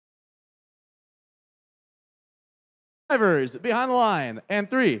Drivers behind the line. And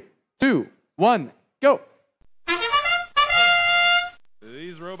 3, 2, 1, go.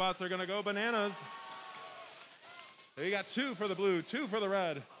 These robots are going to go bananas. We got 2 for the blue, 2 for the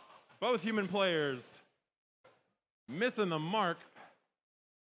red. Both human players missing the mark.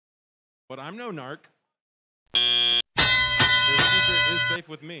 But I'm no narc. Their secret is safe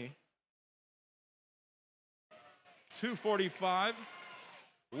with me. 245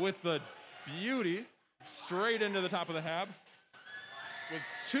 with the beauty straight into the top of the hab. With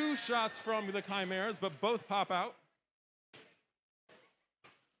 2 shots from the Chimeras, but both pop out.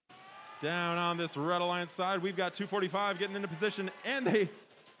 Down on this Red Alliance side, we've got 245 getting into position, and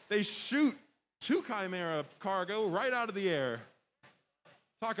they shoot 2 Chimera cargo right out of the air.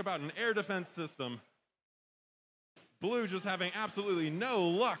 Talk about an air defense system. Blue just having absolutely no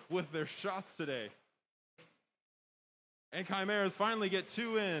luck with their shots today. And Chimeras finally get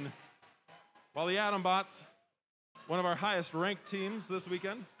 2 in, while the Atom Bots, one of our highest ranked teams this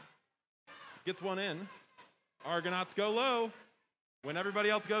weekend, gets 1 in. Argonauts go low when everybody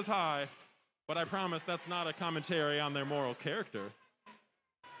else goes high, but I promise that's not a commentary on their moral character.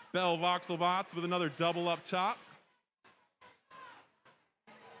 Bell Voxel Bots with another double up top.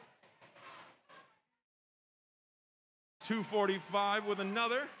 .245 with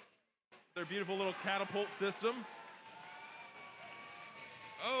another. Their beautiful little catapult system.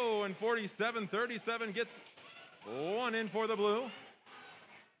 Oh, and 47-37 gets 1 in for the blue.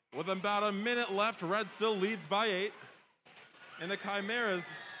 With about a minute left, red still leads by 8. And the Chimeras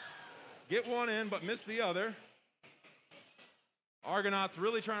get 1 in, but miss the other. Argonauts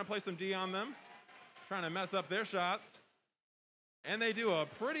really trying to play some D on them, trying to mess up their shots. And they do a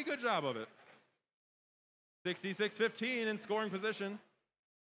pretty good job of it. 66-15 in scoring position.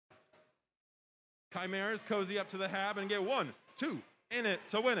 Chimeras cozy up to the hab and get 1, 2 in it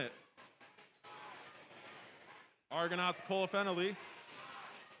to win it. Argonauts pull a Feneley.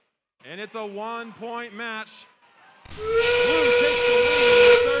 And it's a 1-point match. Blue takes the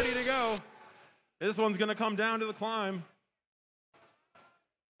lead with 30 to go. This one's going to come down to the climb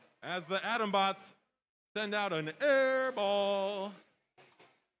as the Atom Bots send out an air ball.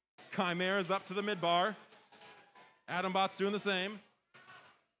 Chimeras up to the mid-bar. Atom Bots doing the same.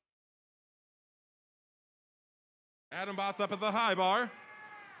 Atom Bots up at the high bar.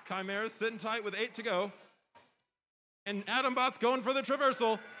 Chimeras sitting tight with 8 to go. And Atom Bots going for the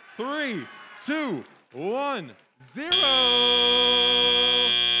traversal. 3, 2, 1, 0.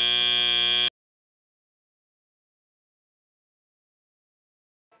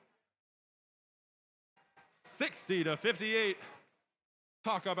 60-58.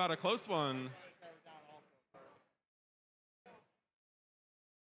 Talk about a close one.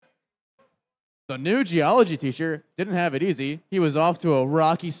 The new geology teacher didn't have it easy. He was off to a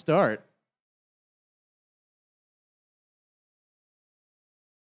rocky start.